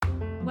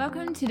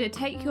Welcome to the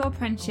Take Your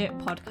Apprenticeship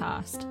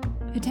podcast.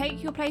 The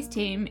Take Your Place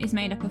team is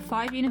made up of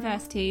 5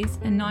 universities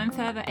and 9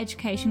 further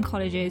education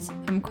colleges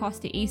from across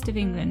the east of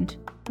England.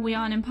 We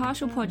are an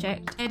impartial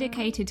project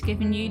dedicated to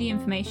giving you the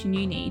information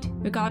you need,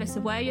 regardless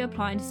of where you're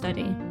applying to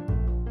study.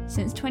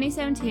 Since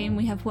 2017,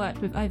 we have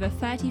worked with over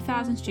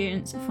 30,000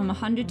 students from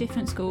 100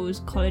 different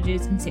schools,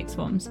 colleges and sixth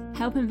forms,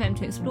 helping them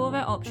to explore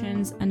their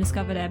options and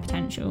discover their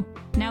potential.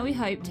 Now we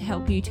hope to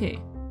help you too.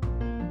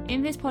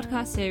 In this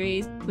podcast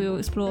series, we will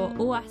explore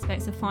all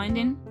aspects of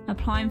finding,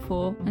 applying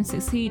for and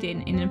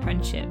succeeding in an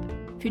apprenticeship.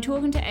 Through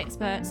talking to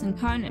experts and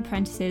current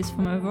apprentices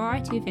from a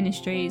variety of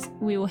industries,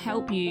 we will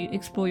help you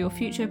explore your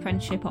future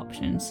apprenticeship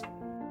options.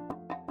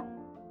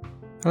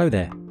 Hello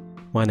there,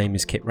 my name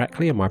is Kit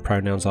Rackley and my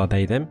pronouns are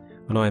they, them,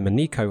 and I am a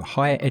NICO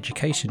Higher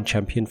Education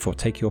Champion for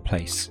Take Your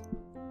Place.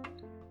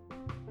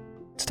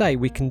 Today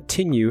we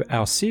continue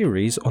our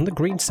series on the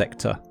green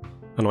sector,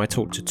 and I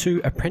talk to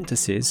 2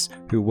 apprentices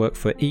who work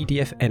for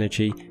EDF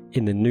Energy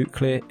in the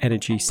nuclear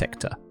energy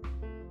sector.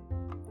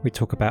 We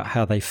talk about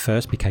how they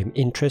first became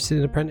interested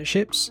in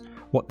apprenticeships,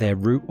 what their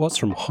route was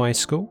from high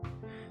school,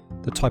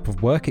 the type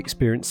of work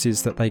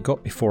experiences that they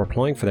got before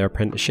applying for their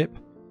apprenticeship,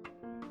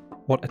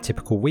 what a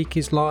typical week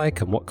is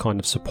like and what kind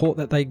of support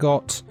that they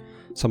got,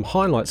 some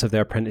highlights of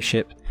their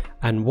apprenticeship,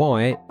 and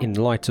why, in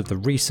light of the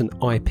recent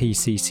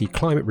IPCC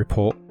climate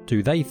report,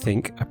 do they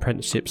think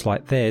apprenticeships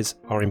like theirs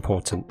are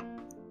important.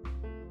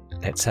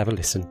 Let's have a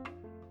listen.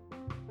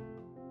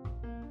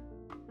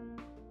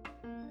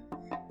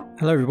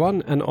 Hello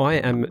everyone, and I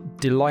am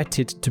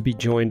delighted to be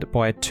joined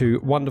by 2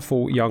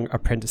 wonderful young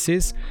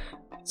apprentices,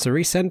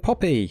 Cerise and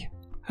Poppy.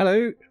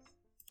 Hello.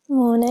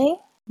 Morning.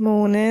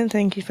 Morning,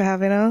 thank you for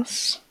having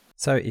us.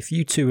 So if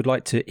you 2 would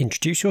like to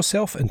introduce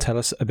yourself and tell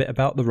us a bit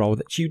about the role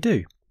that you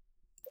do.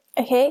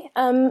 Okay,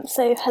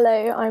 so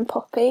hello, I'm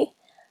Poppy.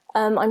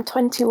 I'm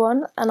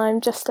 21 and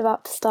I'm just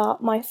about to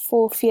start my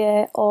 4th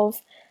year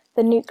of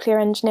the Nuclear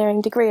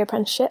Engineering Degree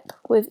Apprenticeship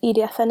with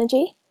EDF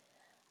Energy.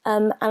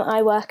 And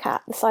I work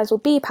at the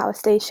Sizewell B power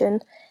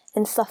station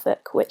in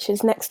Suffolk, which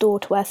is next door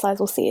to where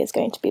Sizewell C is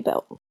going to be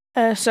built.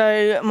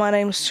 So my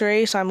name's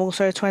Cerise, I'm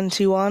also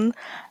 21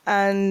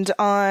 and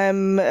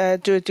I'm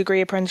do a degree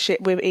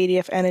apprenticeship with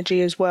EDF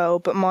Energy as well,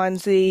 but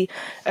mine's the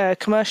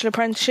commercial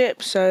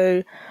apprenticeship,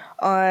 so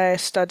I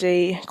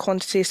study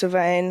quantity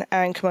surveying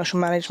and commercial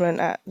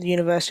management at the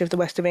University of the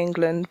West of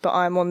England, but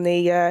I'm on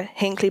the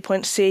Hinkley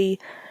Point C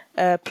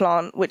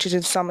plant, which is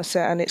in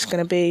Somerset, and it's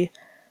going to be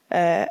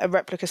a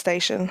replica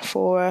station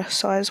for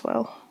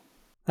Sizewell.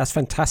 That's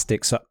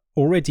fantastic. So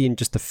already in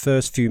just the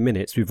first few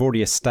minutes, we've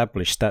already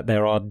established that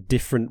there are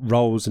different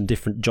roles and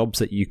different jobs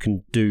that you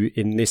can do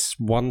in this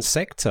one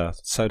sector.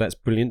 So that's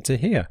brilliant to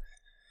hear.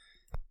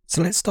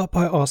 So let's start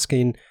by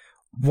asking,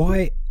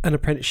 why an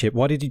apprenticeship?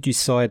 Why did you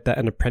decide that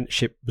an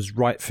apprenticeship was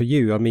right for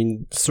you? I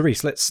mean,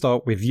 Cerise, let's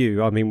start with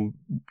you. I mean,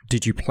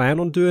 did you plan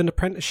on doing an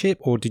apprenticeship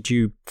or did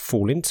you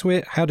fall into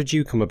it? How did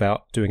you come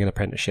about doing an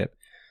apprenticeship?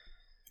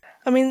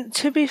 I mean,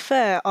 to be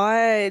fair,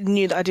 I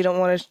knew that I didn't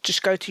want to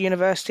just go to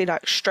university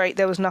like straight.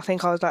 There was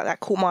nothing I was like that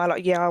caught my eye,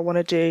 like, yeah, I want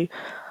to do,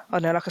 I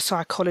don't know, like a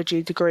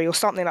psychology degree or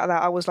something like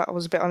that. I was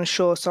a bit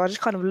unsure, so I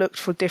just kind of looked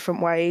for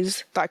different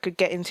ways that I could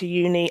get into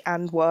uni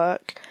and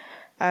work.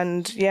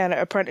 And yeah, an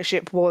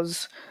apprenticeship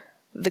was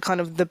the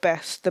kind of the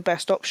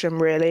best option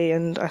really.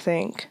 And I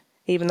think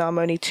even though I'm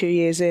only 2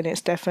 years in, it's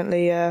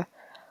definitely I'm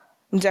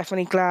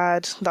definitely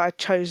glad that I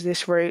chose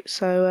this route.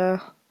 So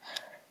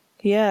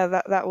yeah,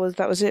 that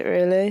was it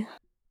really.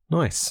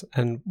 Nice.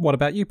 And what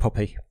about you,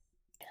 Poppy?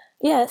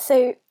 Yeah,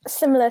 so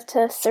similar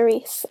to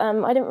Cerise,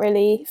 I didn't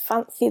really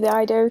fancy the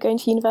idea of going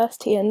to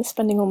university and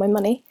spending all my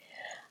money.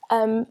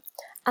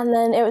 And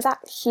then it was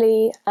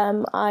actually,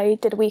 I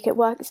did a week at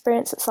work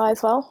experience at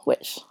Sizewell,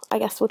 which I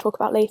guess we'll talk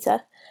about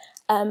later.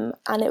 And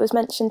it was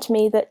mentioned to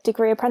me that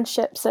degree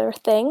apprenticeships are a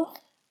thing.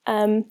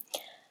 And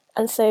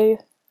so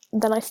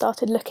then I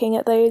started looking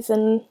at those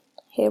and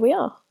here we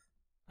are.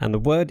 And the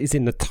word is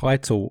in the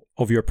title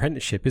of your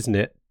apprenticeship, isn't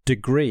it?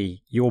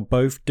 Degree. You're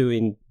both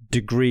doing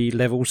degree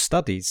level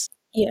studies.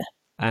 Yeah.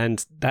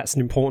 And that's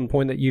an important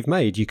point that you've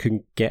made. You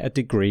can get a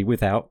degree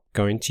without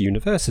going to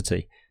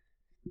university.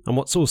 And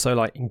what's also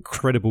like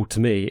incredible to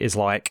me is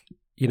like,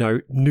 you know,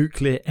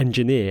 nuclear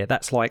engineer,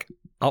 that's like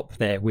up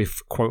there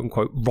with quote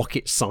unquote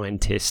rocket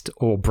scientist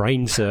or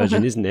brain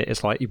surgeon, isn't it?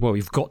 It's like, well,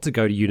 you've got to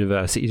go to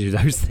university to do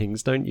those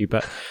things, don't you?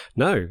 But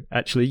no,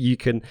 actually you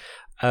can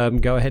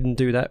go ahead and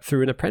do that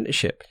through an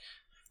apprenticeship.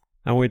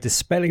 And we're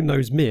dispelling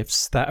those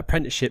myths that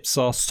apprenticeships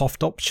are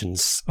soft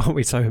options, aren't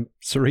we? So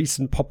Cerise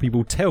and Poppy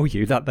will tell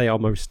you that they are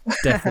most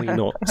definitely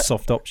not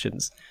soft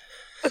options.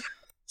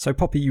 So,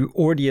 Poppy, you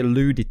already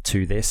alluded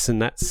to this, and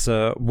that's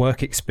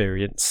work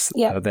experience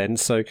then.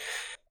 So,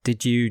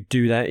 did you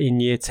do that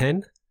in year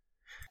 10?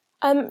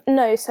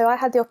 No, so I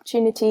had the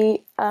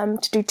opportunity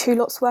to do 2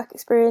 lots of work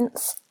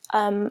experience.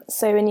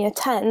 So in year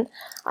 10,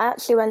 I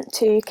actually went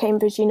to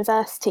Cambridge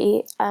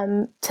University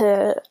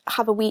to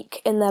have a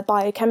week in their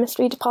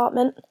biochemistry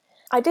department.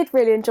 I did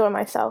really enjoy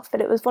myself,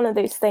 but it was one of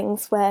those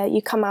things where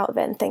you come out of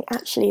it and think,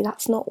 actually,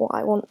 that's not what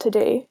I want to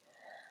do.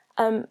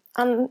 And,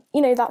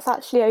 that's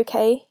actually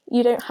okay.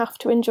 You don't have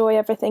to enjoy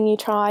everything you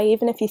try,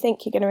 even if you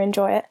think you're going to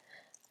enjoy it.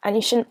 And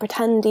you shouldn't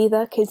pretend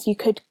either, because you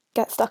could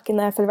get stuck in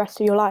there for the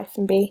rest of your life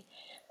and be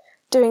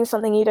doing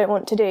something you don't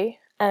want to do.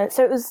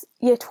 So it was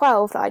year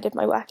 12 that I did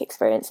my work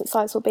experience at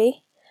Sizewell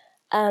B.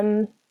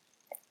 And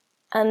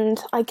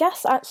I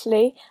guess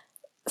actually,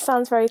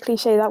 sounds very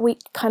cliche, that week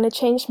kind of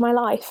changed my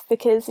life,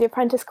 because the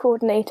apprentice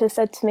coordinator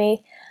said to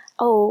me,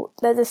 "Oh,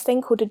 there's this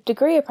thing called a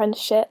degree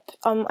apprenticeship.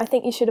 I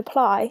think you should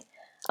apply."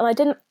 And I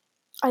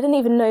didn't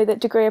even know that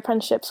degree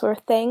apprenticeships were a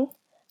thing.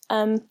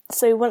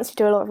 So once you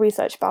do a lot of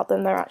research about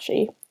them, they're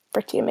actually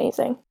pretty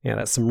amazing. Yeah,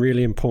 that's some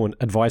really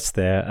important advice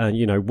there.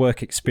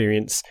 Work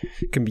experience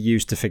can be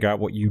used to figure out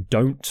what you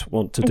don't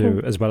want to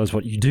do as well as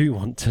what you do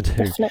want to do.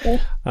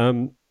 Definitely.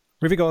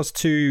 With regards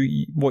to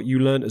what you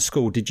learned at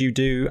school, did you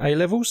do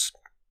A-levels?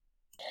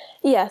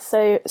 Yeah,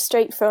 so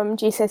straight from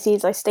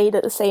GCSEs, I stayed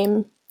at the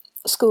same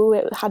school.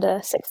 It had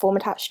a sixth form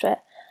attached to it.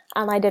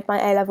 And I did my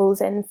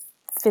A-levels in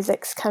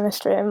physics,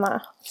 chemistry and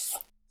maths.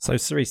 So,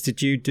 Cerise,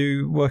 did you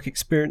do work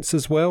experience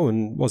as well?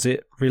 And was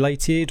it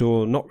related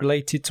or not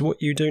related to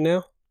what you do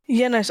now?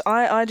 Yeah, no, so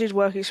I did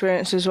work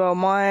experience as well.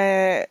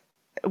 My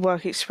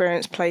work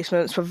experience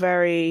placements were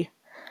very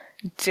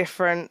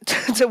different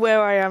to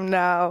where I am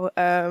now.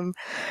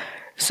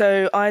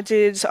 So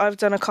I've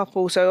done a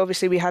couple. So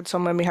obviously we had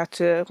some when we was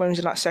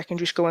in like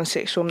secondary school and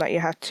sixth form that you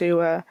had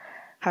to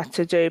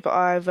do. But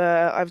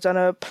I've done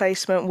a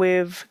placement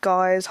with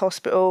Guy's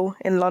Hospital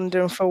in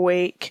London for a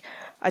week.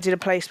 I did a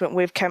placement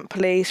with Kent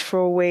Police for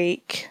a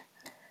week.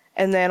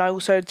 And then I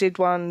also did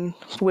one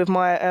with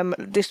my,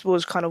 this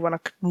was kind of when I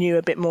knew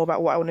a bit more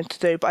about what I wanted to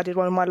do, but I did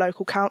one with my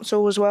local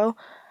council as well.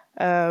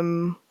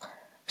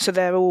 So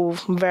they're all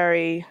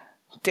very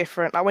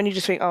different. Like when you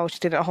just think, oh, she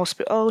did it at a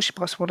hospital, oh, she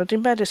must want to do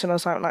medicine. I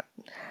was like,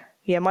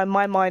 yeah, my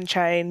mind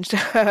changed.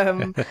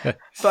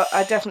 But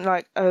I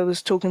definitely, I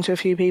was talking to a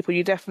few people,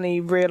 you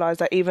definitely realise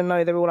that even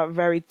though they're all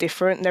very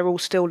different, they're all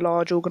still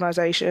large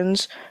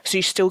organisations. So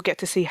you still get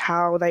to see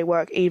how they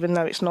work, even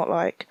though it's not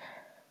like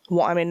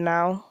what I'm in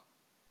now.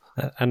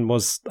 And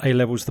was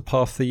A-levels the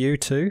path for you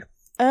too?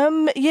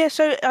 Yeah,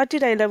 so I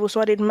did A-levels.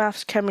 So I did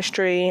maths,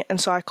 chemistry and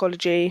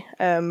psychology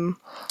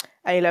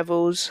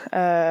A-levels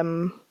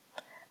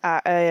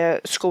at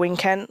a school in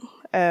Kent,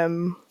 where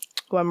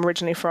I'm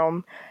originally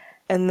from.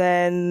 And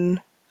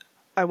then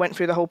I went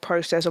through the whole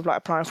process of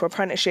applying for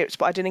apprenticeships,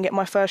 but I didn't get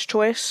my first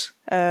choice.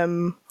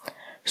 So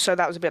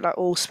that was a bit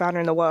all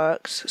spanner in the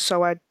works.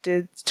 So I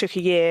took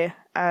a year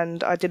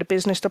and I did a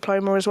business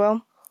diploma as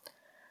well.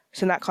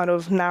 So that kind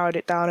of narrowed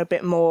it down a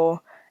bit more.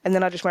 And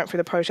then I just went through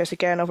the process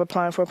again of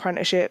applying for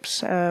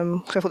apprenticeships.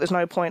 Because I thought there's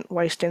no point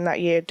wasting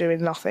that year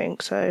doing nothing.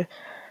 So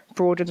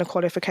broadened the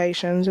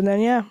qualifications and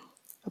then,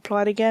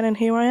 applied again and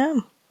here I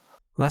am.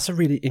 That's a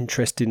really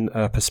interesting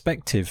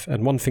perspective.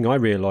 And one thing I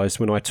realised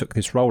when I took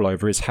this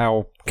rollover is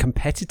how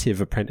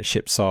competitive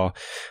apprenticeships are,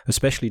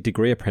 especially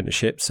degree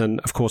apprenticeships. And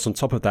of course, on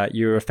top of that,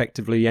 you're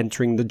effectively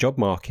entering the job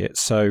market.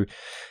 So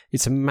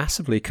it's a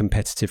massively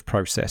competitive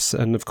process.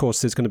 And of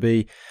course, there's going to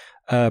be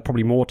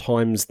probably more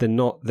times than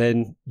not,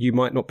 then you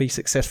might not be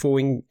successful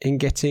in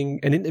getting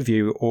an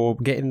interview or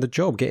getting the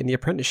job, getting the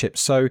apprenticeship.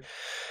 So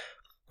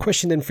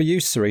question then for you,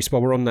 Cerise,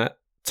 while we're on that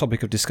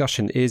topic of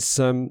discussion is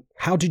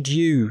how did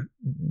you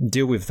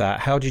deal with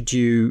that? How did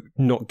you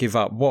not give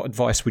up? What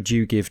advice would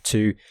you give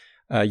to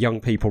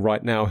young people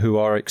right now who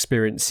are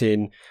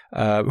experiencing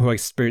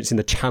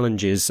the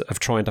challenges of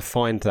trying to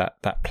find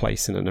that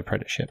place in an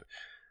apprenticeship?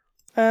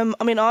 I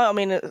mean,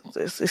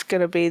 it's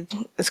going to be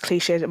as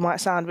cliche as it might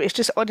sound, but it's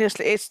just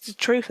honestly, it's the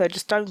truth though.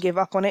 Just don't give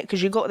up on it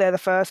because you got there the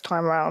first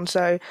time around,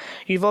 so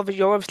you're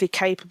obviously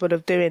capable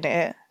of doing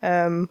it.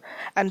 And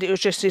it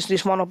was just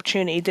this one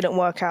opportunity didn't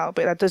work out,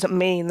 but that doesn't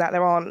mean that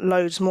there aren't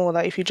loads more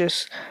that if you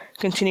just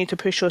continue to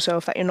push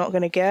yourself that you're not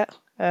going to get.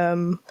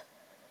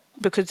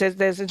 Because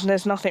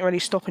there's nothing really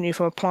stopping you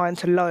from applying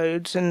to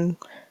loads, and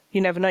you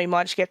never know, you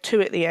might just get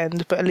 2 at the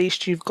end, but at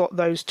least you've got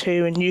those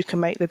 2 and you can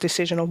make the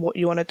decision on what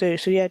you want to do.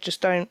 So yeah,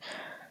 just don't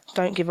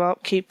give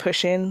up, keep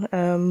pushing.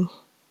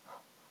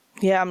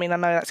 Yeah, I mean, I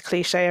know that's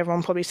cliche,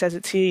 everyone probably says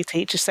it to you,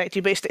 teachers say it to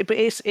you, but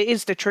it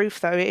is the truth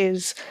though. It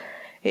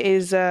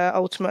is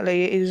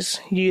ultimately it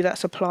is you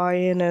that's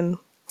applying, and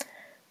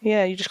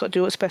yeah, you just got to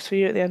do what's best for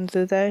you at the end of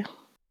the day.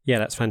 Yeah,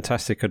 that's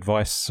fantastic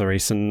advice,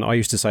 Cerise. And I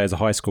used to say as a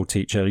high school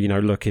teacher,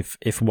 look,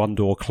 if one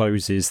door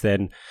closes,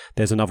 then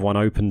there's another one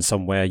open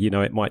somewhere.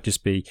 It might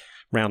just be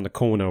round the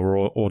corner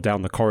or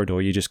down the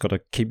corridor. You just got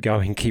to keep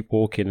going, keep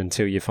walking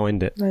until you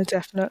find it. No,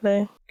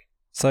 definitely.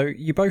 So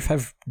you both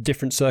have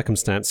different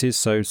circumstances.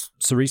 So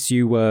Cerise,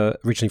 you were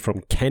originally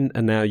from Kent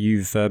and now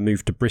you've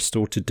moved to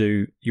Bristol to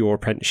do your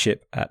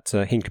apprenticeship at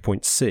Hinkley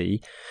Point C.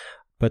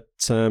 But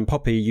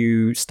Poppy,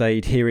 you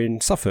stayed here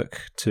in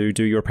Suffolk to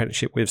do your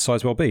apprenticeship with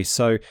Sizewell B.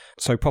 So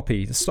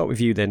Poppy, let's start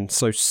with you then.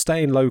 So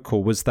staying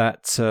local, was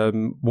that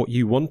what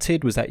you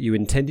wanted? Was that you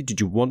intended?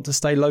 Did you want to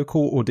stay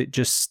local, or did it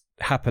just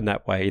happen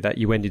that way that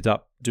you ended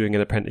up doing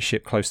an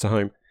apprenticeship close to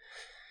home?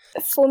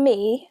 For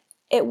me,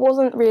 it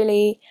wasn't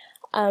really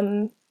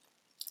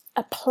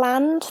a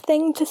planned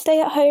thing to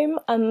stay at home.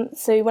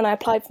 So when I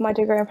applied for my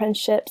degree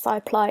apprenticeships, I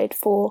applied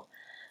for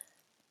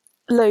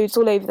loads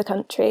all over the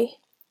country.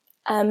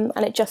 And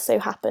it just so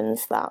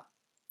happens that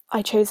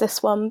I chose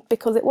this one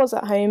because it was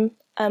at home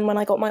when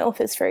I got my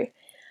offers through.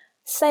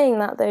 Saying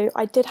that though,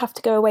 I did have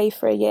to go away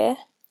for a year,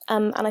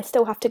 and I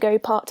still have to go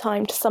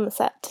part-time to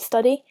Somerset to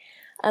study.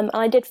 And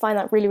I did find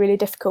that really, really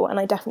difficult, and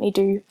I definitely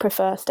do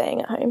prefer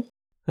staying at home.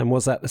 And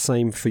was that the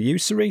same for you,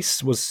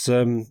 Cerise? Was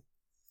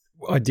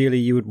ideally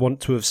you would want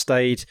to have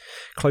stayed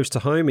close to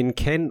home in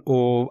Kent,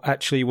 or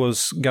actually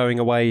was going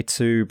away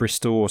to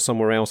Bristol or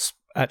somewhere else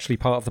actually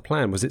part of the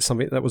plan? Was it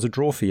something that was a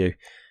draw for you?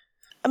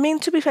 I mean,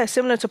 to be fair,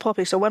 similar to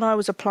Poppy. So when I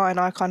was applying,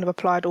 I kind of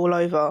applied all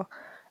over.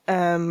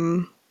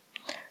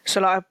 So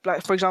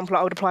like for example,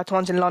 I would apply to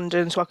ones in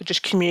London so I could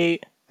just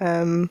commute.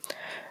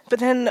 But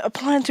then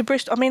applying to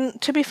Bristol, I mean,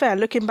 to be fair,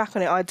 looking back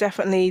on it, I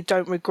definitely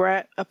don't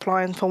regret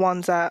applying for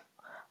ones that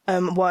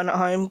weren't at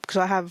home, because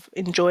I have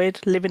enjoyed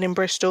living in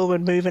Bristol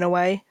and moving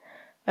away.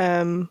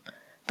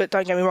 But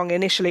don't get me wrong,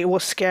 initially it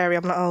was scary.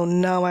 I'm like, oh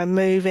no, I'm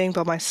moving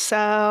by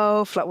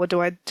myself. Like, what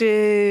do I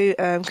do?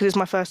 Because it's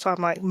my first time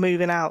like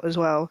moving out as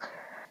well.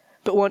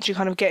 But once you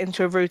kind of get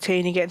into a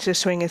routine, you get into the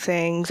swing of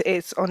things,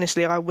 it's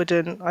honestly, I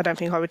don't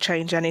think I would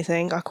change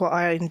anything.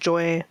 I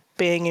enjoy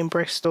being in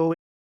Bristol.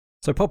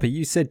 So Poppy,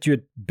 you said you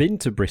had been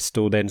to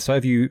Bristol then. So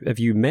have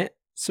you met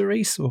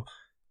Cerise? Or?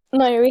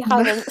 No, we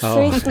haven't.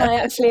 Oh. Cerise and I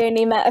actually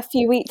only met a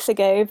few weeks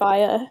ago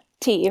via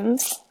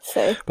Teams.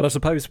 So, But I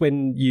suppose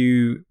when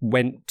you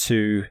went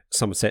to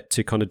Somerset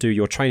to kind of do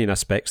your training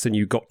aspects, then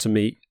you got to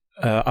meet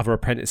other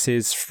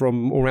apprentices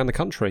from all around the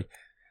country.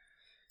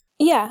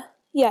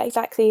 yeah,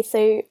 exactly.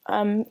 So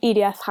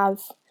EDF have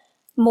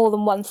more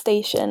than one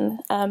station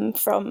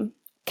from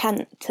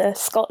Kent to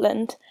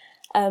Scotland.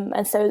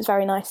 And so it's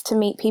very nice to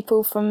meet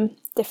people from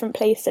different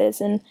places,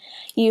 and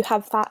you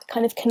have that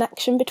kind of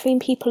connection between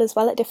people as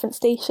well at different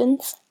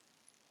stations.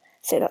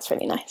 So that's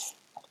really nice.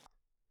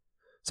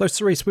 So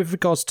Cerise, with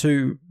regards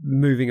to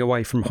moving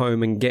away from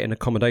home and getting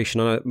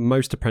accommodation, I know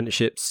most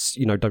apprenticeships,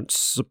 don't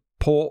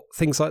support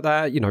things like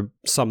that.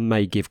 Some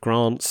may give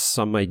grants,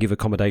 some may give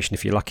accommodation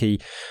if you're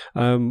lucky.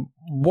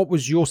 What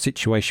was your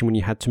situation when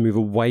you had to move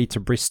away to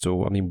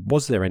Bristol? I mean,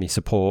 was there any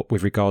support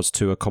with regards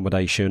to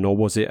accommodation, or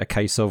was it a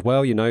case of,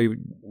 well,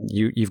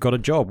 you've got a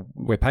job,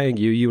 we're paying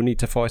you, you'll need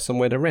to find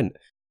somewhere to rent?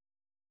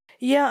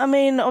 Yeah, I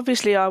mean,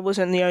 obviously I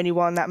wasn't the only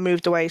one that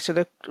moved away.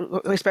 So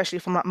especially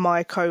from like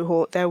my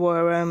cohort, there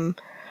were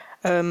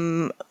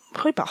probably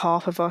about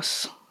half of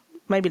us,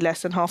 maybe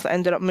less than half, that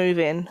ended up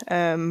moving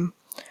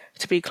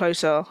to be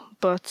closer.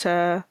 But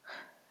so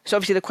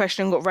obviously the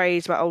question got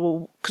raised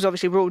about, because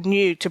obviously we're all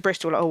new to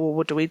Bristol, like,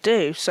 what do we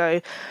do?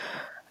 So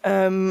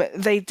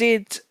they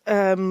did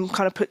kind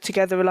of put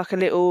together like a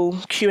little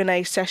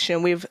Q&A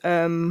session with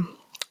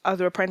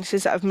other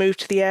apprentices that have moved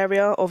to the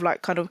area, of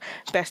like kind of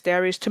best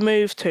areas to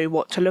move to,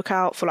 what to look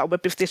out for. Like,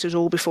 if this was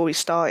all before we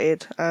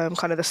started,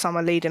 kind of the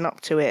summer leading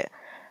up to it.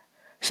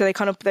 So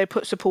they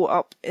put support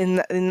up in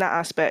that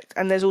aspect,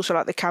 and there's also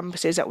like the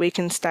campuses that we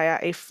can stay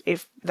at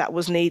if that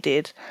was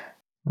needed.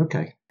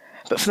 Okay.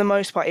 But for the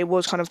most part, it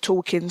was kind of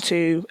talking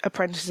to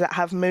apprentices that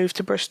have moved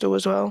to Bristol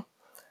as well,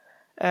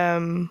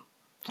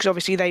 because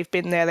obviously they've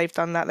been there, they've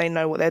done that, they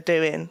know what they're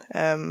doing.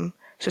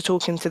 So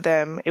talking to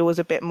them, it was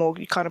a bit more,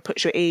 you kind of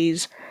put your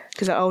ease,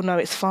 because like, oh no,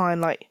 it's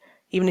fine. Like,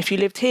 even if you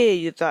lived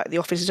here, the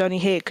office is only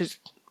here, because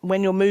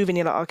when you're moving,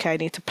 you're like, okay, I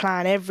need to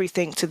plan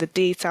everything to the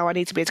detail. I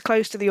need to be as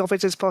close to the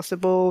office as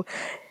possible,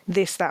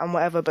 this, that, and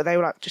whatever. But they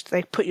were like,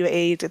 they put you at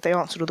ease, they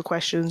answered all the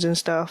questions and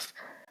stuff.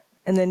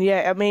 And then,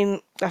 yeah, I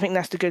mean, I think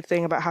that's the good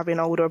thing about having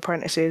older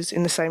apprentices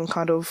in the same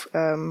kind of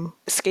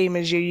scheme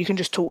as you. You can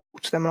just talk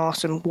to them and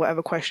ask them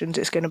whatever questions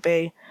it's going to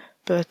be.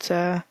 But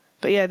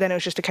yeah, then it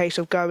was just a case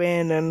of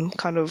going and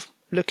kind of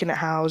looking at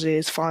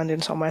houses,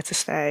 finding somewhere to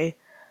stay.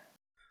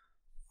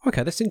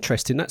 Okay, that's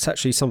interesting. That's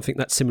actually something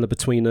that's similar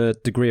between a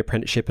degree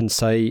apprenticeship and,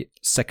 say,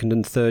 second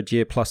and third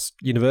year plus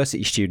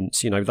university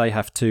students. They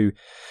have to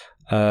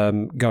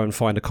go and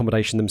find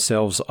accommodation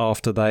themselves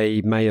after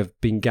they may have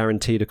been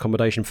guaranteed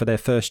accommodation for their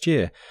first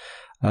year.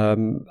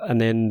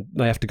 And then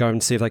they have to go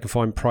and see if they can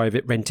find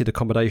private rented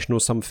accommodation or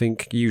something,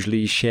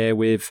 usually share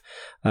with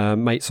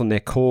mates on their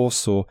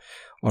course or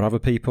other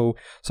people.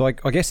 So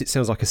I guess it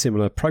sounds like a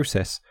similar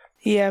process.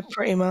 Yeah,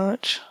 pretty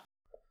much.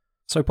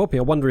 So Poppy,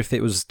 I wonder if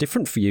it was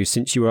different for you,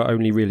 since you were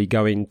only really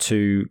going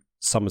to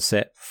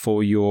Somerset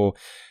for your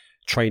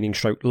training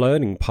 /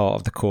 learning part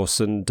of the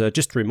course. And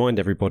just to remind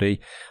everybody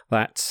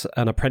that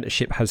an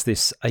apprenticeship has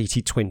this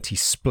 80-20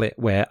 split,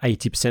 where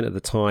 80% of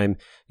the time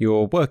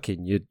you're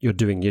working, you're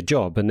doing your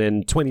job, and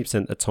then 20%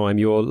 of the time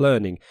you're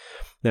learning.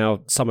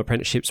 Now, some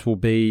apprenticeships will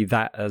be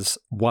that as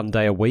 1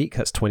 day a week,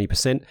 that's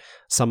 20%.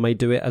 Some may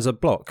do it as a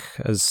block,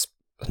 as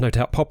no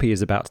doubt Poppy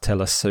is about to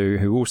tell us,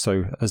 who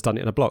also has done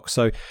it in a block.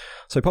 So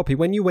Poppy,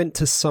 when you went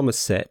to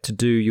Somerset to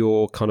do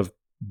your kind of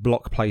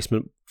block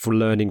placement for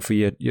learning for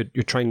your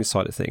training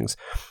side of things,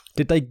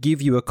 did they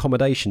give you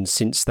accommodation,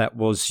 since that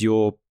was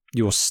your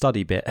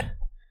study bit?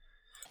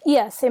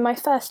 Yeah, so my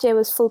first year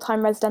was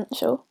full-time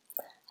residential.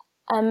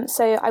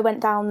 So I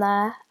went down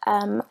there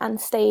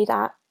and stayed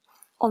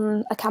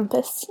on a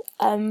campus,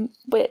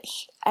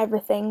 which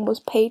everything was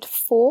paid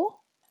for.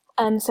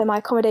 So my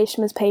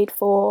accommodation was paid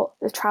for,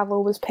 the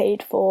travel was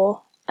paid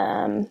for,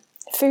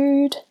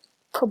 food,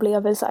 probably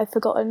others that I've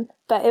forgotten,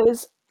 but it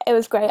was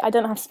great. I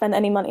didn't have to spend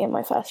any money in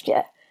my first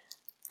year.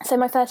 So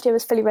my first year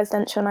was fully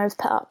residential and I was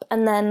put up.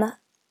 And then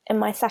in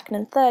my second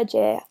and third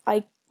year,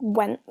 I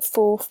went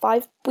for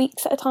 5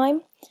 weeks at a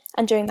time.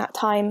 And during that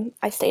time,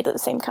 I stayed at the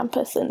same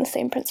campus and the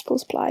same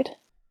principals applied.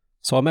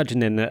 So I imagine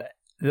then that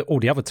all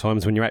the other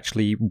times when you're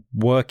actually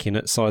working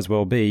at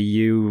Sizewell B,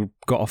 you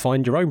got to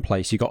find your own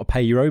place, you got to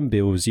pay your own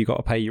bills, you got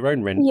to pay your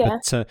own rent. Yeah.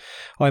 But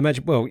I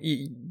imagine, well,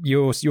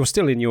 you're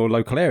still in your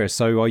local area,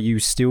 so are you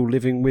still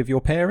living with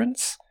your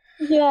parents?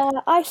 Yeah,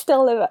 I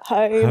still live at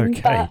home,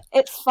 Okay. but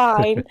it's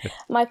fine.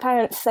 My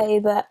parents say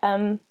that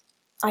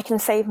I can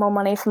save more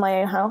money for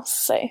my own house,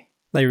 so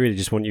They really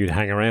just want you to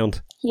hang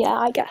around. yeah,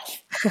 I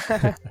guess.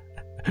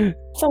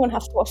 Someone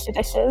has to wash the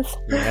dishes.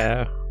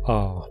 Yeah.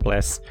 Oh,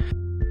 bless.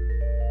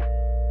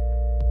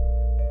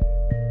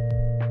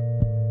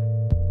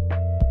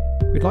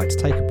 We'd like to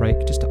take a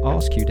break just to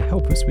ask you to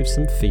help us with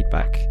some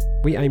feedback.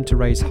 We aim to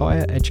raise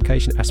higher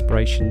education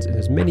aspirations in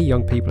as many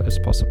young people as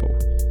possible,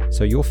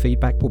 so your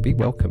feedback will be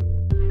welcome.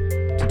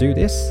 To do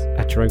this,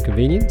 at your own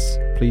convenience,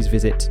 please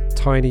visit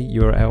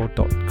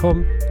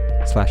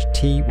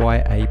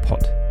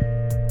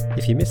tinyurl.com/tyapod.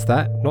 If you missed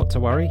that, not to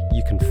worry,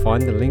 you can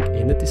find the link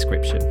in the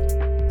description.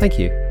 Thank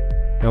you.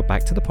 Now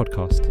back to the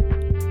podcast.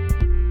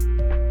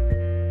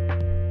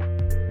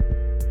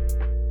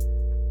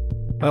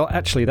 Well,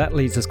 actually, that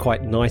leads us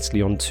quite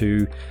nicely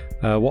onto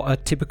what a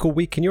typical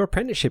week in your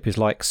apprenticeship is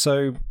like.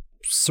 So,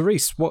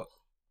 Cerise, what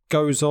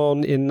goes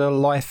on in a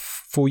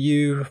life for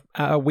you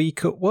at a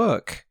week at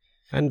work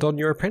and on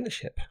your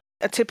apprenticeship?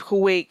 A typical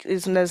week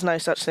there's no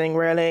such thing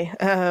really.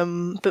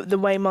 But the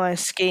way my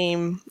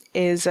scheme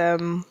is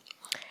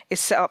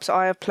set up, so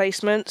I have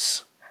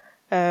placements.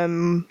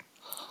 So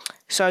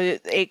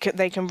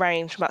they can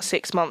range from about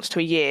 6 months to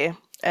a year.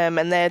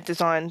 And they're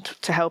designed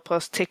to help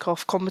us tick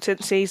off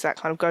competencies that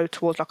kind of go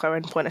towards like our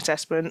endpoint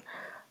assessment.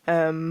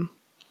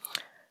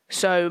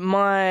 So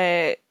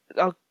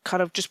I'll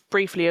kind of just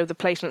briefly over the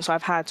placements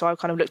I've had. So I've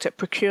kind of looked at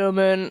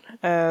procurement,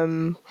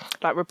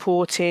 like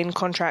reporting,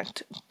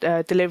 contract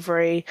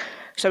delivery.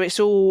 So it's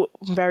all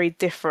very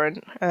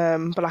different.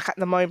 But like at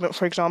the moment,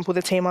 for example,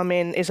 the team I'm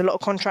in is a lot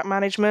of contract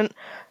management.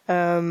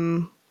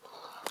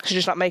 So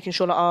just like making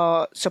sure that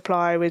our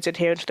supplier is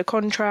adhering to the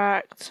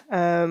contract,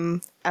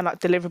 and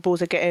like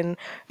deliverables are getting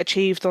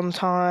achieved on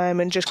time,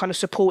 and just kind of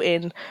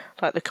supporting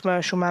like the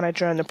commercial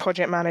manager and the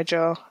project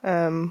manager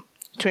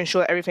to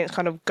ensure that everything's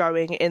kind of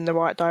going in the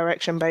right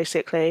direction,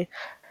 basically.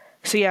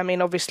 So yeah, I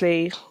mean,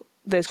 obviously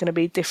there's going to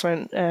be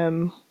different,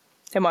 there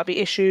might be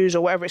issues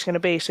or whatever it's going to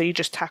be. So you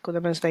just tackle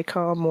them as they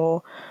come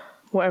or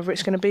whatever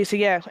it's going to be. So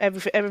yeah,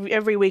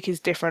 every week is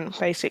different,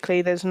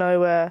 basically. There's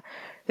no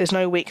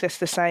week that's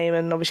the same,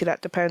 and obviously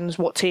that depends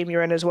what team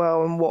you're in as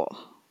well and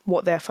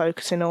what they're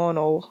focusing on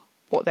or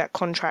what that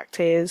contract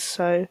is.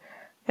 So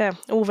yeah,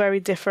 all very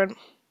different.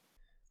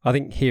 I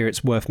think here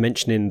it's worth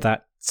mentioning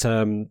that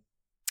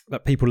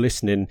that people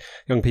listening,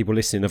 young people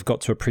listening, have got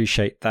to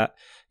appreciate that,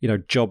 you know,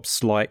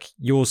 jobs like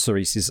yours,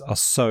 Cerise, are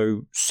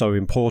so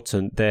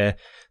important. They're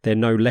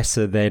no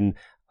lesser than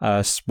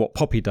what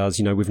Poppy does,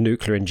 you know, with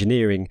nuclear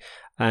engineering.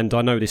 And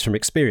I know this from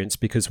experience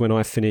because when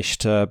I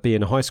finished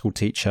being a high school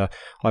teacher,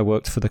 I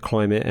worked for the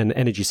climate and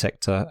energy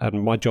sector,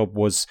 and my job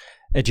was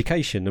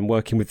education and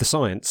working with the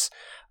science.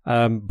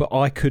 But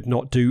I could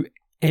not do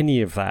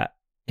any of that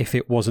if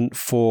it wasn't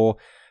for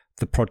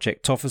the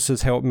project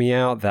officers helping me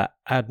out, that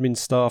admin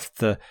staff,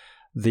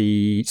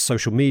 the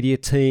social media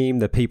team,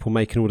 the people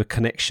making all the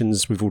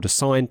connections with all the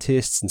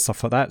scientists and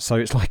stuff like that. So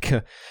it's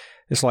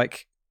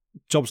like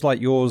jobs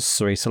like yours,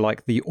 Cerise, are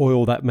like the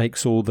oil that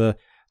makes all the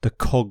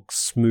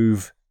cogs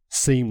move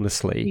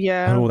seamlessly,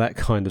 yeah, and all that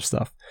kind of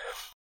stuff.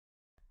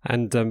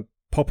 And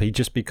Poppy,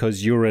 just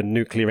because you're a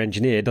nuclear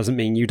engineer doesn't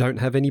mean you don't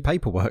have any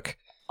paperwork.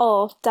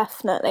 Oh,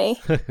 definitely.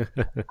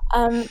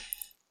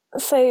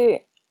 So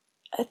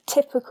a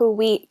typical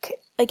week,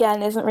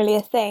 again, isn't really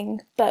a thing,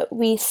 but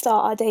we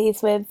start our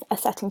days with a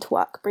setting to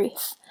work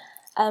brief,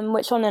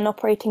 which on an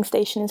operating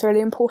station is really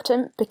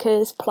important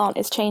because plant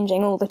is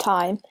changing all the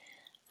time.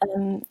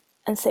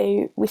 And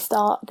so we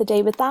start the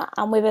day with that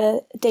and with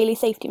a daily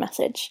safety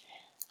message,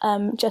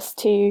 just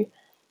to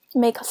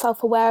make ourselves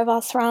aware of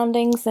our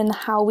surroundings and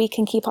how we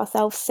can keep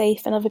ourselves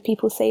safe and other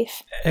people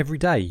safe. Every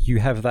day?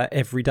 You have that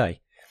every day?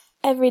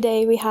 Every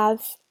day we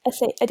have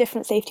a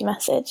different safety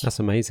message. That's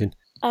amazing.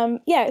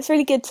 Yeah, it's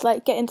really good to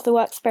like get into the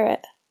work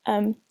spirit.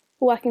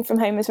 Working from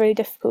home is really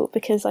difficult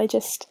because I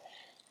just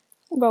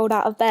rolled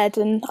out of bed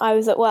and I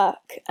was at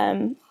work,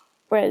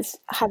 whereas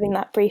having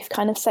that brief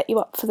kind of set you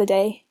up for the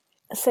day.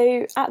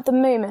 So at the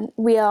moment,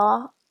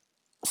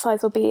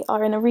 Sizewell B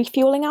are in a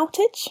refuelling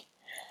outage,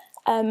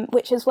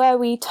 which is where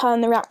we turn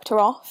the reactor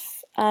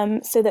off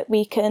so that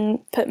we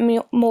can put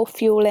more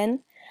fuel in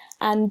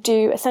and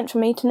do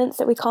essential maintenance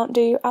that we can't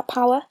do at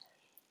power.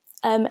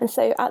 And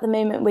so at the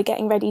moment we're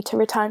getting ready to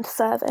return to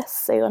service.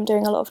 So I'm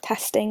doing a lot of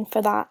testing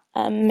for that,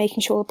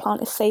 making sure the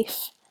plant is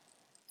safe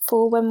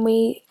for when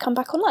we come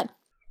back online.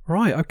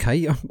 Right,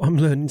 okay. I'm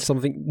learning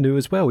something new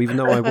as well. Even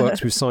though I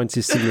worked with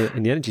scientists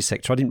in the energy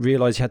sector, I didn't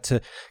realise you had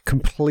to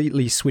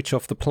completely switch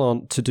off the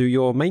plant to do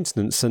your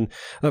maintenance. And,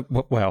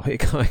 well, it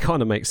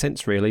kind of makes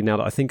sense, really, now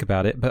that I think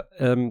about it. But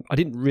I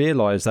didn't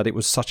realise that it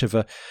was such of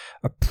a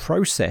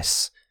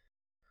process.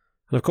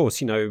 And, of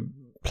course,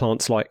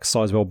 plants like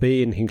Sizewell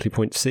B and Hinkley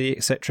Point C,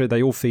 etc.,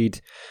 they all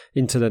feed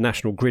into the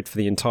national grid for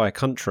the entire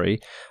country.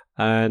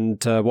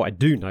 And what I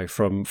do know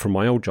from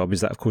my old job is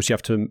that, of course, you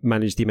have to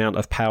manage the amount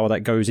of power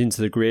that goes into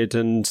the grid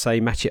and, say,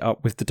 match it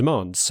up with the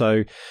demand.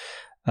 So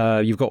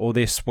you've got all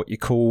this, what you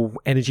call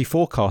energy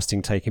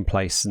forecasting taking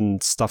place,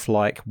 and stuff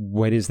like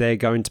when is there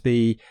going to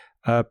be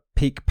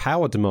peak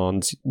power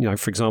demand,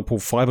 for example,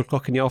 5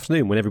 o'clock in the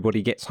afternoon when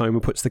everybody gets home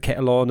and puts the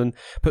kettle on and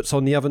puts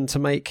on the oven to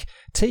make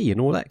tea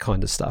and all that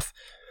kind of stuff.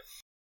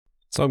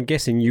 So I'm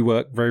guessing you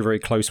work very, very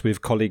close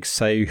with colleagues,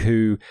 say,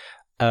 who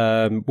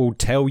will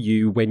tell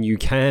you when you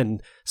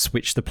can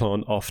switch the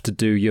plant off to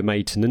do your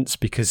maintenance,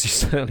 because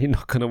you're certainly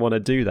not going to want to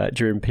do that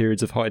during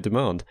periods of high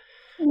demand.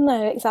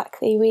 No,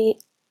 exactly. We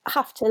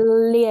have to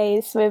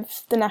liaise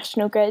with the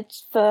national grid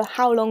for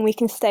how long we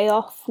can stay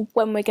off,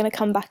 when we're going to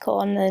come back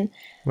on. And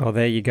well,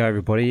 there you go,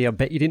 everybody. I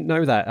bet you didn't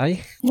know that,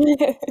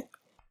 eh?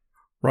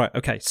 Right,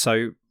 okay.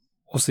 So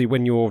obviously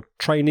when you're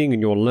training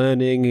and you're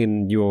learning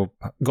and you've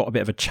got a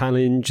bit of a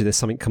challenge, there's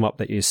something come up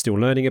that you're still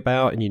learning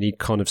about and you need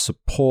kind of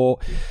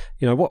support,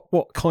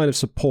 what kind of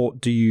support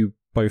do you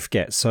both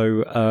get?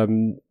 So,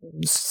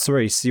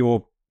 Cerise,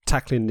 you're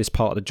tackling this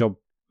part of the job,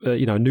 a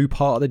new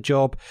part of the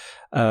job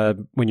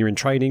when you're in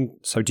training.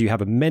 So do you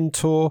have a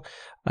mentor?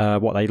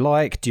 What they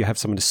like? Do you have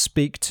someone to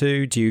speak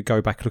to? Do you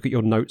go back and look at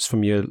your notes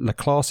from your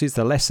classes,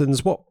 the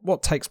lessons?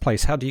 What takes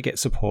place? How do you get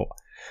support?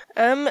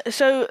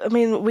 So I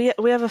mean,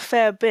 we have a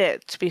fair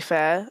bit, to be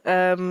fair.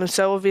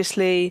 So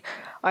obviously,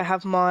 I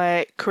have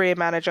my career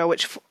manager,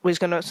 which was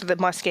so that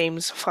my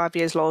scheme's 5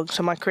 years long.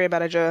 So my career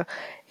manager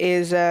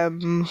is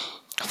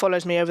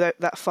follows me over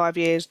that 5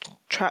 years,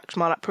 tracks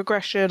my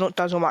progression,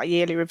 does all my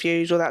yearly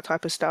reviews, all that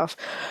type of stuff.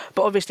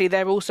 But obviously,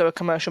 they're also a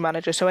commercial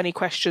manager, so any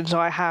questions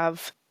I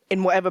have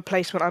in whatever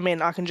placement I'm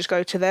in, I can just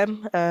go to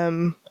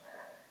them.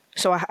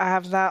 So I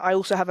have that. I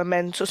also have a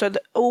mentor. So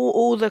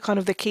all the kind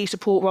of the key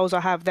support roles I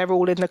have, they're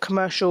all in the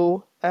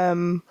commercial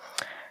kind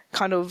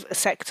of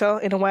sector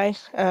in a way.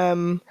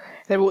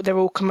 They're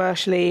all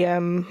commercially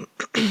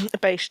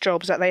based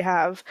jobs that they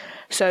have.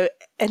 So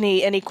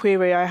any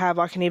query I have,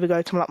 I can either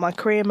go to my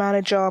career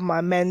manager,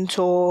 my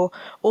mentor,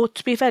 or,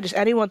 to be fair, just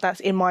anyone that's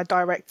in my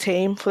direct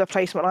team for the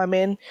placement I'm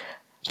in.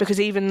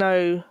 Because even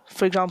though,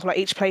 for example,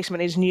 each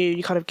placement is new,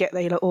 you kind of get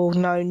there, you're like, oh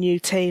no, new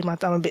team, I'm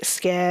a bit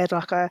scared,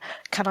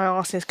 can I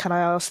ask this, can I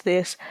ask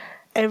this?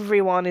 I've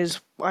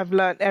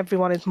learned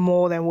everyone is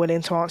more than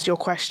willing to answer your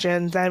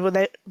questions.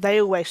 They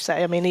always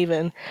say, I mean,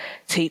 even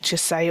teachers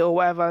say it or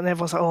whatever, and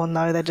everyone's like, oh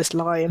no, they're just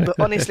lying. But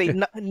honestly,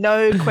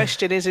 no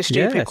question is a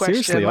stupid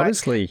question. Seriously,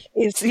 honestly.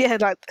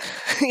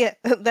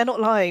 They're not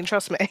lying,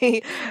 trust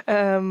me.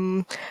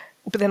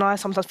 But then I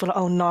sometimes feel like,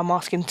 oh no, I'm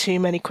asking too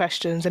many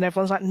questions. And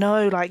everyone's like,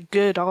 no,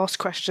 good, ask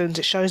questions.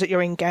 It shows that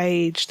you're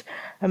engaged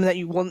and that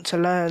you want to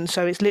learn.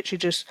 So it's literally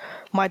just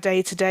my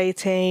day-to-day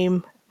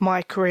team,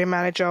 my career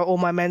manager or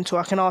my mentor.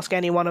 I can ask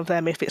any one of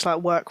them if it's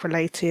work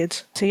related.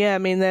 So yeah, I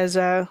mean,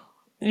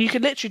 you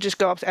could literally just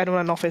go up to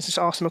anyone in the office and just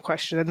ask them a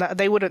question. And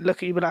they wouldn't look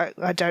at you and be like,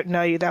 I don't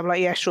know you. They'll be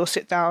like, yeah, sure,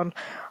 sit down.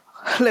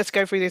 Let's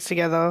go through this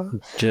together.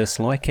 Just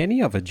like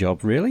any other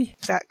job, really.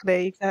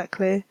 Exactly.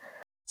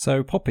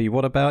 So, Poppy,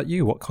 what about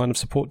you? What kind of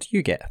support do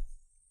you get?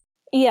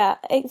 Yeah,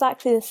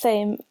 exactly the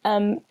same.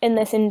 In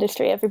this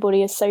industry,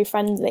 everybody is so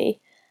friendly,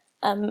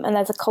 and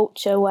there's a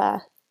culture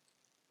where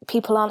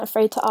people aren't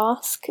afraid to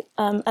ask,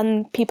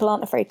 and people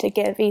aren't afraid to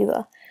give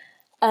either.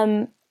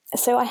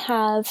 So I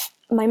have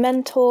my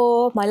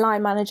mentor, my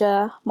line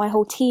manager, my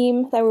whole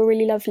team. They were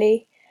really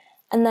lovely.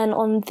 And then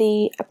on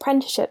the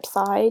apprenticeship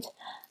side,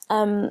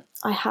 I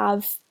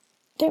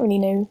don't really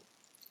know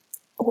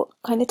what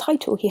kind of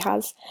title he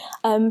has,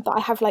 but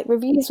I have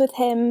reviews with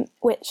him,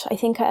 which I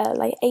think are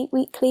 8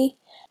 weekly,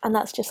 and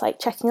that's just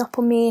checking up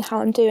on me,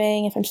 how I'm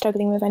doing, if I'm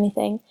struggling with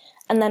anything.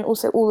 And then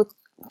also all the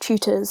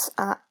tutors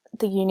at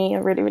the uni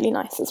are really, really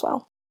nice as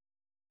well.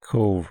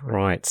 Cool,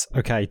 right.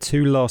 Okay,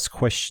 2 last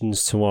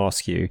questions to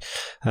ask you.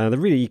 They're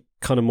really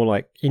kind of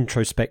more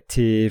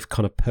introspective,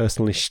 kind of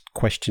personalish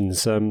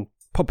questions.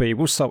 Poppy,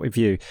 we'll start with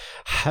you.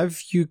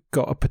 Have you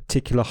got a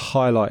particular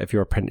highlight of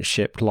your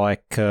apprenticeship,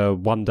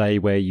 one day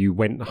where you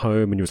went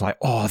home and you was like,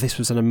 oh, this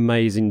was an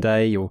amazing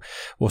day, or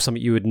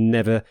something you would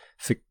never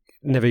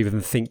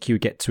even think you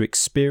would get to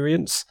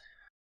experience?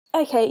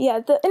 Okay, yeah,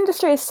 the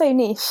industry is so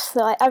niche,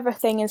 so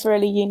everything is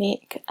really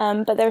unique,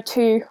 but there are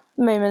 2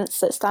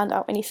 moments that stand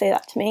out when you say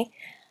that to me.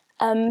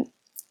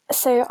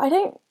 So I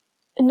don't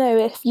know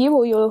if you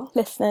or your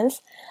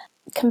listeners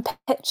can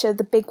picture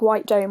the big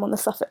white dome on the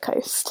Suffolk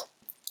coast.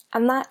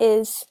 And that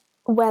is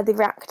where the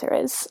reactor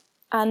is.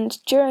 and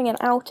during an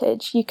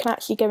outage, you can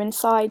actually go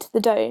inside the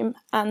dome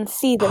and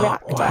see the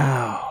reactor.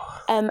 Wow.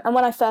 And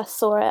when I first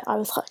saw it, I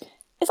was like,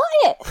 is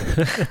that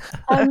it?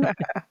 And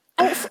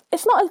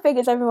it's not as big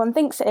as everyone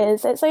thinks it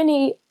is. It's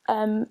only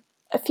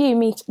a few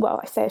meters, well,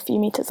 I say a few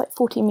meters, like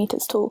 14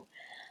 meters tall.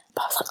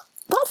 But I was like,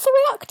 that's the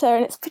reactor,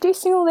 and it's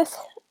producing all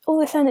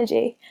this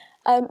energy.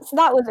 So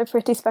that was a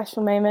pretty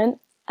special moment.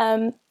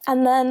 And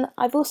then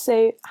I've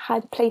also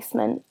had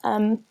placement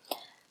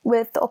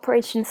with the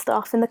operations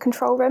staff in the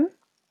control room.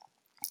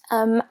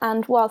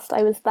 And whilst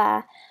I was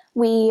there,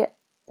 we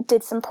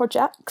did some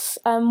projects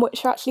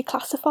which are actually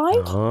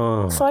classified.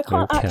 Oh, so I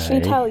can't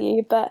actually tell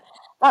you, but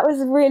that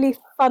was really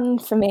fun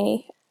for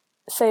me.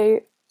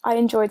 So I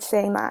enjoyed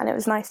seeing that, and it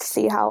was nice to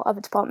see how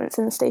other departments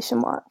in the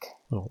station work.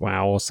 Oh,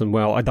 wow, awesome.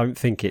 Well, I don't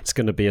think it's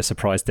going to be a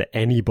surprise to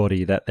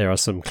anybody that there are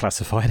some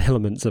classified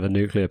elements of a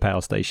nuclear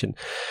power station.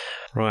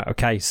 Right,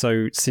 okay,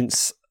 so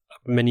since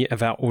many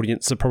of our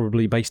audience are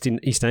probably based in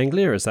East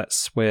Anglia, as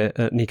that's where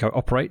Nico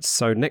operates,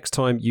 so next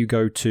time you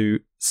go to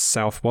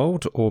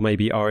Southwold or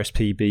maybe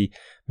RSPB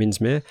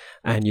Minsmere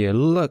and you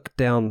look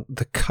down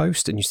the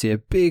coast and you see a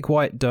big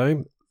white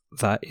dome,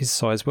 that is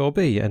Sizewell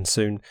B, and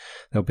soon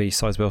there'll be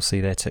Sizewell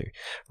C there too.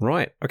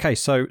 Right, okay,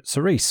 so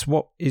Cerise,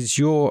 what is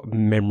your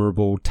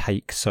memorable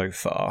take so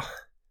far?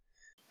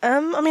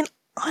 I mean,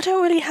 I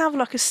don't really have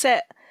like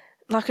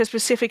a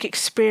specific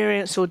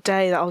experience or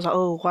day that I was like,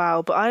 oh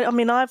wow, but I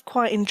mean, I've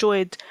quite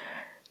enjoyed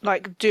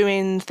like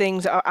doing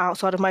things that are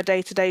outside of my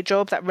day-to-day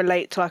job that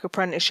relate to like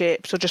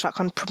apprenticeships or just like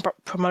kind of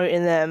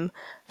promoting them.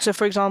 So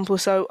for example,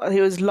 so it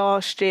was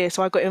last year,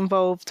 so I got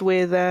involved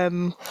with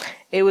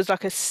it was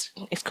like it's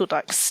called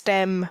like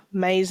STEM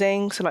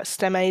Mazing, so like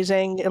STEM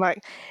Mazing,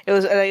 like it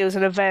was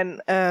an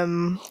event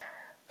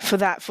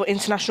for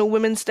International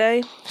Women's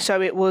Day. So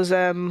it was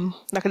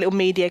like a little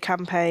media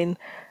campaign,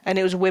 and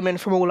it was women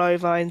from all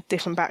over in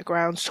different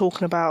backgrounds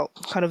talking about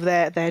kind of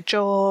their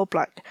job,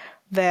 like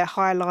their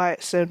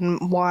highlights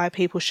and why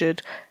people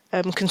should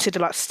consider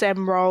like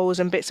STEM roles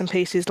and bits and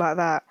pieces like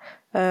that.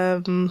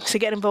 So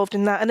getting involved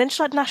in that. And then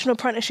just like National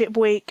Apprenticeship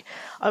Week,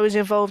 I was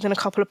involved in a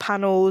couple of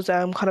panels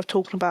kind of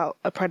talking about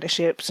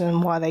apprenticeships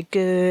and why they're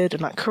good,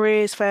 and like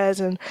careers fairs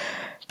and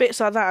bits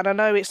like that. And I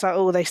know it's like,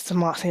 oh, they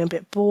might seem a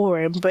bit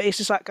boring, but it's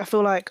just like, I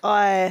feel like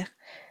I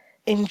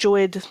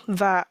enjoyed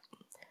that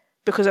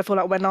because I feel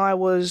like when I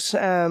was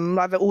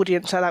like the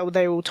audience that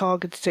they were all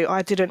targeted to,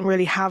 I didn't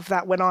really have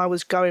that when I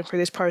was going through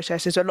this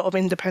process. There's a lot of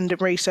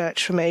independent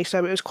research for me,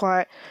 so it was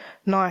quite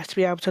nice to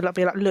be able to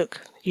be like,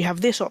 look, you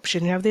have this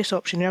option, you have this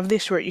option, you have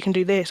this route, you can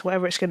do this,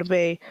 whatever it's going to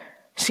be.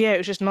 So yeah, it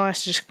was just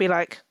nice to just be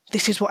like,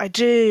 this is what I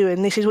do,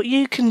 and this is what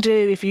you can do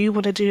if you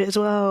want to do it as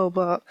well.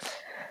 But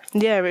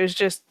yeah, it was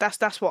just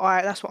that's what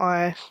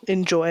I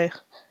enjoy.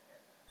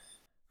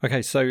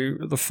 Okay, so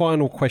the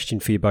final question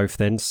for you both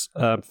then.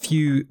 A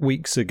few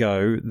weeks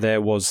ago,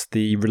 there was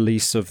the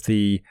release of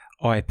the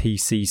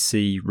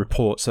IPCC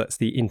report, so that's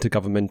the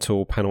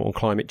Intergovernmental Panel on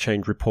Climate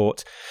Change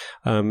report.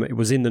 It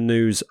was in the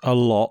news a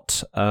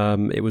lot.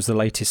 It was the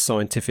latest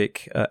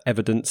scientific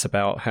evidence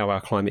about how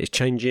our climate is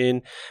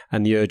changing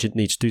and the urgent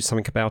need to do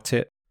something about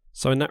it.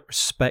 So in that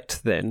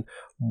respect then,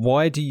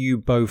 why do you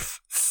both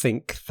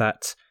think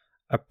that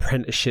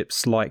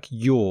apprenticeships like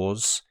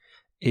yours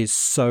is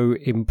so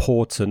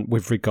important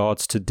with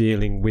regards to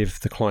dealing with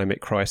the climate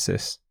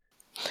crisis?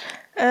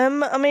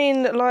 I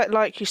mean,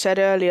 like you said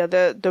earlier,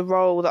 the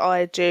role that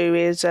I do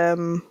is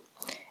it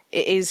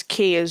is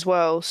key as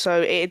well.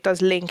 So it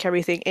does link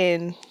everything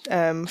in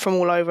from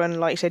all over, and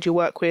like you said, you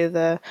work with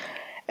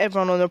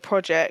everyone on the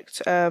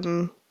project.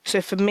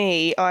 So for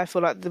me, I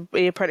feel like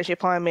the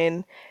apprenticeship I'm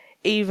in,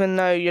 even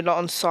though you're not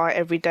on site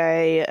every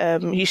day,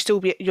 you're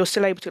still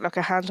able to get like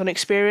a hands-on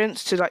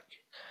experience to like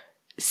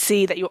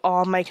see that you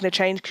are making a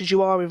change, because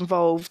you are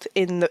involved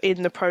in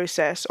the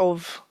process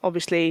of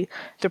obviously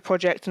the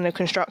project and the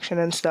construction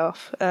and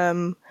stuff.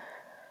 So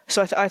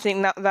I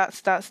think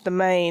that's the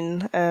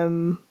main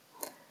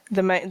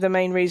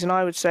reason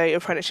I would say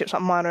apprenticeships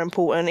like mine are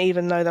important,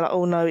 even though they're like,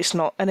 oh no, it's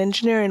not an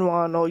engineering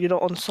one, or you're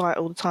not on site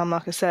all the time.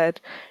 Like I said,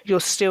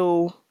 you're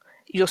still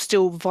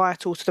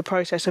vital to the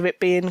process of it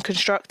being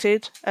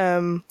constructed.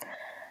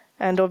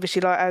 And obviously,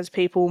 like as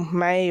people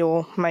may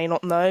or may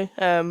not know,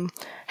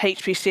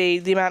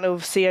 HPC, the amount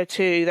of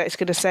CO2 that it's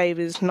going to save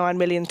is 9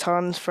 million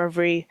tonnes for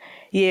every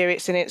year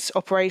it's in its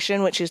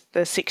operation, which is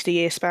the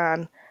 60-year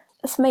span.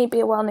 This may be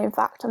a well-known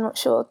fact, I'm not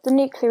sure. The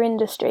nuclear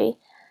industry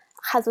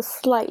has a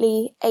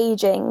slightly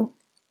aging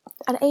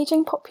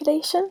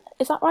population.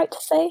 Is that right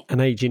to say? An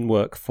aging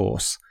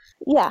workforce.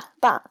 Yeah,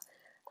 that.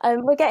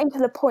 We're getting to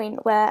the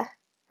point where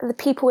the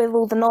people with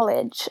all the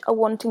knowledge are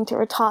wanting to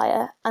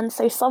retire, and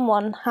so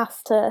someone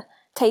has to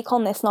take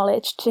on this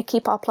knowledge to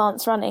keep our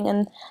plants running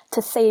and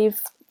to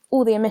save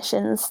all the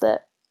emissions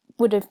that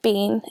would have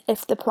been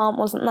if the plant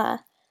wasn't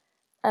there.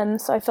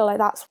 So I feel like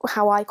that's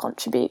how I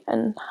contribute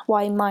and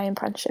why my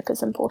apprenticeship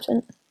is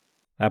important.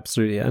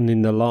 Absolutely. And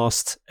in the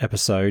last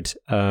episode,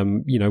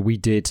 we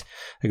did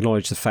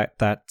acknowledge the fact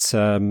that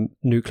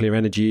nuclear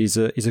energy is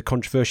a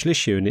controversial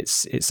issue, and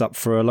it's up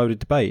for a loaded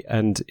debate.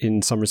 And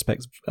in some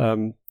respects,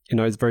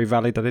 it's very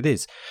valid that it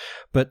is.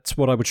 But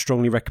what I would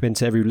strongly recommend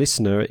to every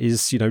listener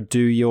is, do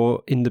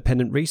your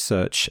independent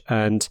research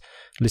and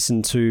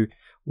listen to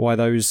why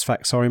those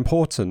facts are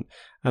important.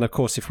 And of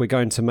course, if we're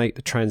going to make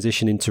the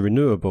transition into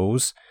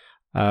renewables,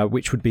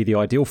 which would be the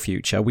ideal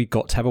future, we've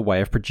got to have a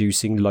way of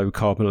producing low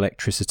carbon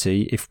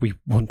electricity if we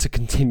want to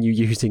continue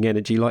using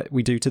energy like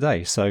we do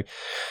today. So,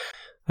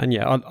 and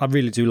yeah, I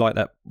really do like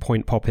that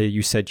point, Poppy.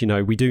 You said,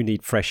 we do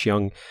need fresh,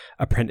 young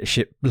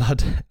apprenticeship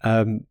blood,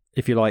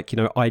 if you like,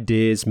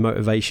 ideas,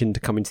 motivation to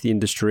come into the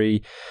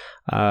industry,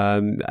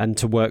 and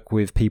to work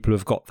with people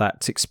who've got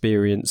that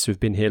experience, who've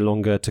been here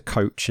longer, to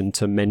coach and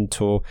to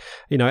mentor,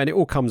 and it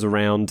all comes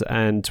around,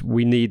 and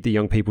we need the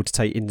young people to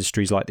take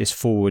industries like this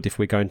forward if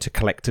we're going to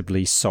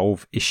collectively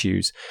solve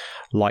issues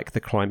like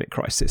the climate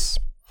crisis.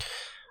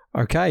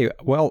 Okay,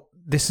 well,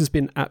 this has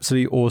been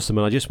absolutely awesome,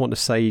 and I just want to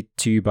say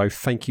to you both,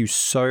 thank you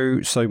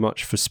so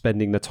much for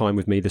spending the time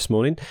with me this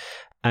morning,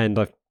 and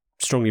I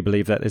strongly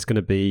believe that there's going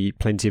to be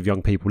plenty of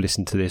young people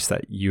listen to this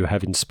that you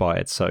have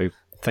inspired, so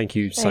thank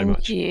you so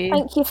much.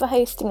 Thank you for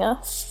hosting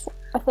us.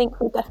 I think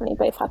we'll definitely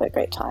both have a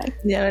great time.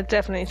 Yeah,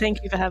 definitely. Thank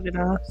you for having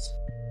us.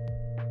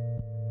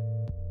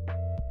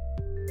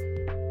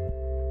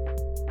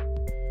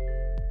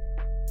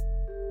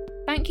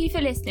 Thank you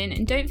for listening,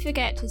 and don't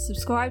forget to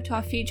subscribe to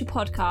our future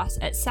podcasts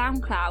at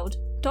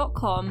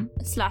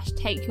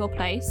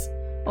soundcloud.com/takeyourplace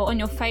or on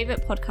your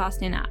favourite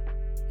podcasting app.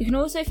 You can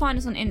also find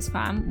us on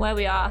Instagram, where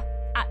we are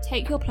at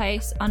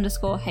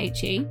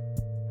takeyourplace_HE,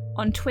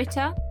 on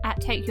Twitter at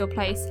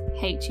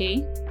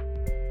takeyourplaceHE,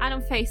 and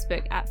on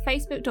Facebook at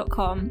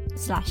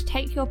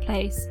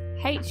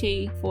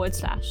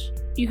facebook.com/takeyourplaceHE/.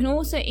 You can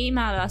also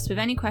email us with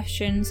any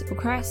questions,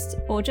 requests,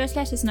 or just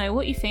let us know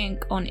what you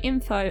think on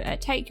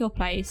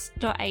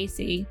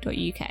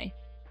info@takeyourplace.ac.uk.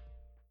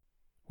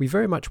 We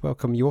very much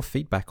welcome your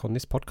feedback on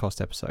this podcast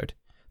episode.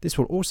 This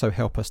will also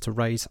help us to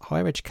raise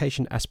higher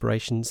education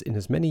aspirations in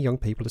as many young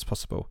people as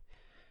possible.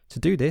 To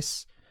do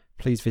this,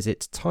 please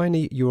visit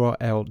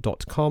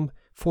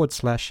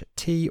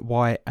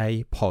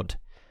tinyurl.com/TYA-pod.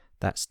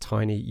 That's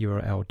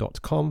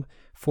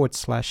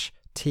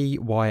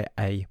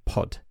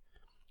tinyurl.com/TYA-pod.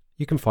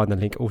 You can find the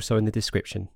link also in the description.